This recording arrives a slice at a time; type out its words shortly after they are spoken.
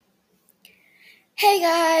Hey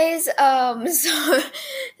guys,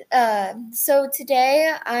 so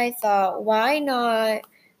today I thought, why not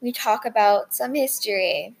we talk about some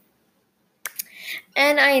history?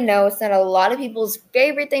 And I know it's not a lot of people's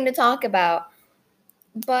favorite thing to talk about,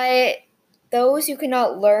 but those who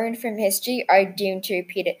cannot learn from history are doomed to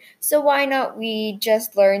repeat it. So why not we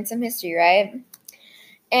just learn some history, right?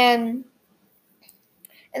 And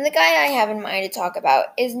and the guy I have in mind to talk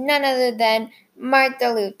about is none other than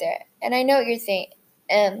Martin Luther. And I know what you're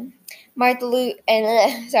thinking. Martin Luther,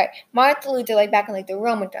 like back in like the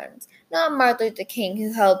Roman times, not Martin Luther King,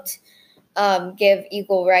 who helped give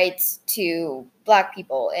equal rights to Black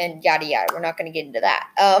people and yada yada. We're not going to get into that.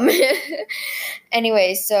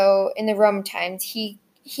 Anyway, so in the Roman times, he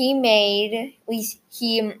made at least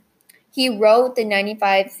he wrote the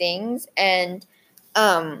 95 things, and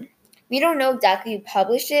we don't know exactly who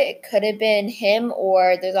published it. It could have been him,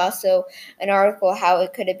 or there's also an article how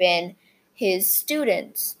it could have been his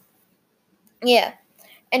students. Yeah.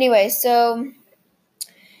 Anyway, so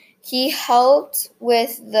he helped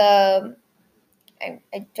with I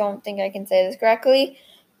don't think I can say this correctly,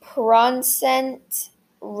 Protestant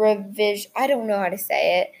revision. I don't know how to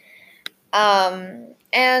say it.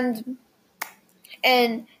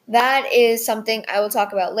 And that is something I will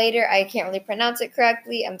talk about later. I can't really pronounce it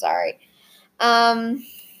correctly. I'm sorry. Um,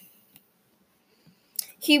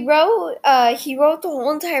 he wrote the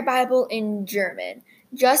whole entire Bible in German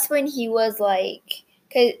just when he was like,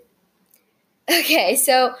 okay,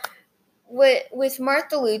 so with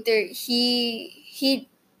Martin Luther, he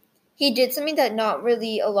did something that not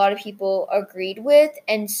really a lot of people agreed with,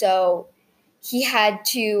 and so he had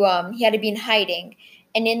to be in hiding,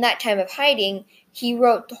 and in that time of hiding, he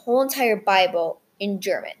wrote the whole entire Bible in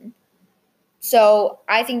German. So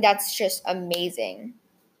I think that's just amazing.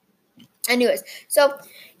 Anyways, so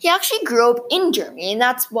he actually grew up in Germany, and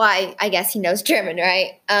that's why I guess he knows German,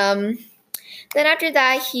 right? Then after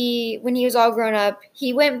that, when he was all grown up,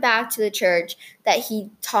 he went back to the church that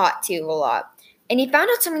he taught to a lot, and he found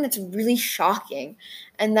out something that's really shocking,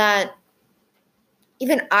 and that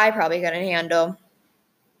even I probably couldn't handle.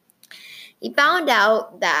 He found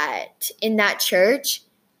out that in that church,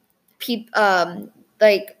 people,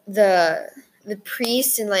 like the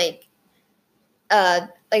priests and like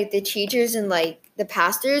the teachers and like the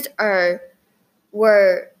pastors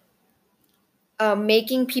were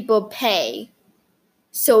making people pay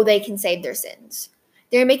so they can save their sins.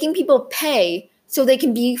 They're making people pay so they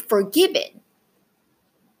can be forgiven.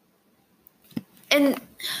 And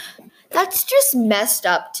that's just messed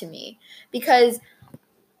up to me, because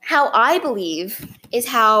how I believe is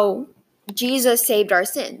how Jesus saved our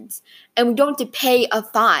sins. And we don't have to pay a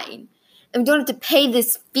fine. And we don't have to pay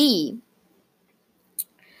this fee.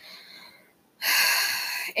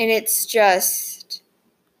 And it's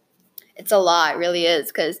a lot, it really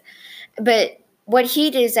is. But what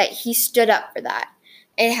he did is that he stood up for that.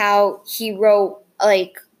 And how he wrote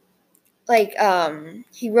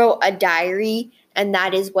he wrote a diary, and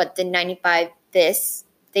that is what the 95 this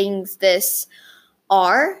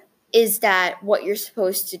are, is that what you're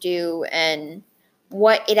supposed to do and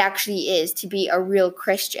what it actually is to be a real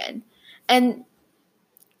Christian. And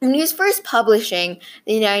when he was first publishing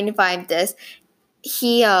the 95 this,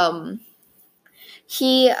 he sorry,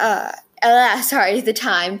 at the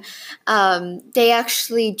time, they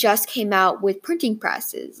actually just came out with printing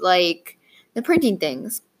presses, like the printing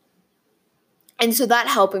things. And so that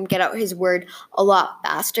helped him get out his word a lot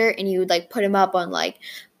faster, and he would like put him up on like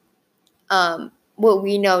what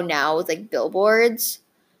we know now is like billboards.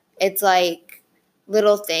 It's like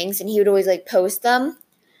little things, and he would always like post them.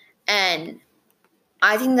 And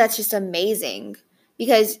I think that's just amazing,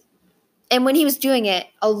 because and when he was doing it,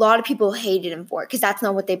 a lot of people hated him for it, because that's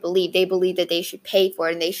not what they believe. They believe that they should pay for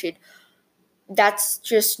it, and that's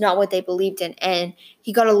just not what they believed in. And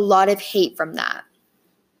he got a lot of hate from that.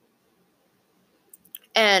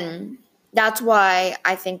 And that's why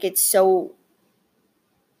I think that's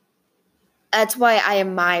why I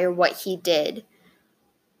admire what he did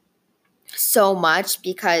so much,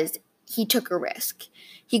 because he took a risk.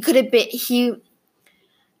 He could have been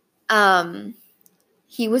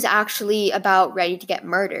he was actually about ready to get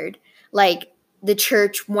murdered. Like, the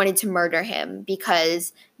church wanted to murder him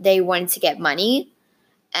because they wanted to get money,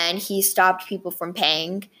 and he stopped people from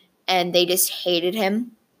paying, and they just hated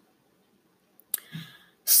him.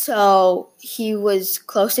 So he was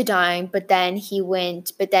close to dying, but then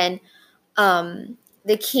the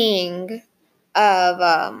king of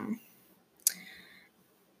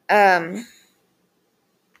um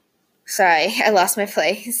sorry, I lost my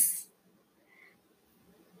place.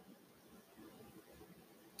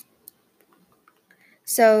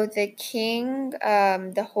 So the king,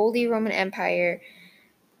 the Holy Roman Empire.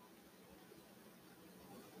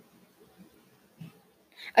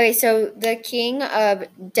 Okay, so the king of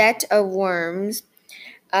Debt of Worms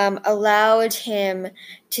allowed him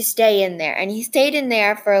to stay in there, and he stayed in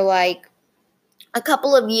there for like a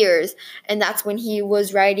couple of years, and that's when he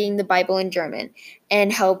was writing the Bible in German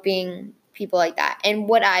and helping people like that. And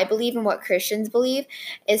what I believe and what Christians believe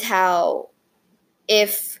is how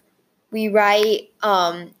if we write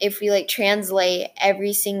if we like translate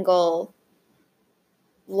every single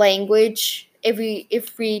language,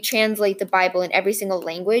 if we translate the Bible in every single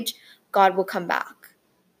language, God will come back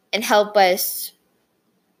and help us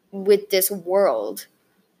with this world.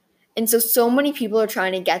 And so many people are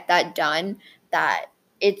trying to get that done that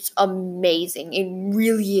it's amazing. It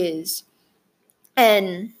really is.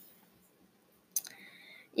 And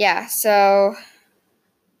yeah, so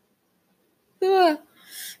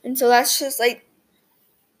and so that's just like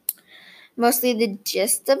mostly the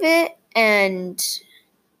gist of it. And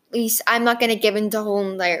at least I'm not gonna get into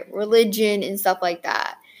whole like religion and stuff like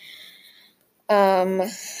that.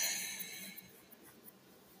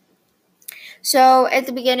 So at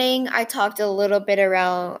the beginning, I talked a little bit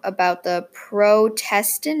around about the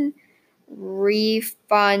Protestant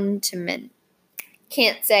refundment.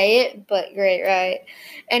 Can't say it, but great, right?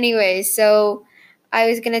 Anyway, so I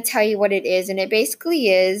was gonna tell you what it is, and it basically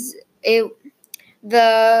is it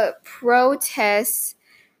the protests.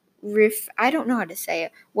 I don't know how to say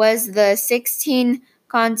it. Was the 16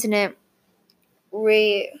 continent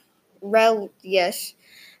yes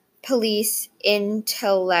police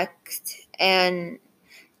intellect and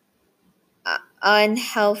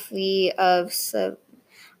unhealthy of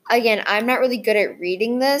again, I'm not really good at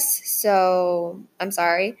reading this, so I'm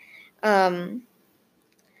sorry. Um,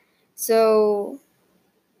 so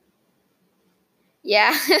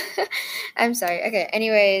yeah, I'm sorry. Okay.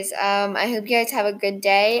 Anyways, I hope you guys have a good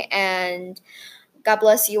day and God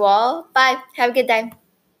bless you all. Bye. Have a good day.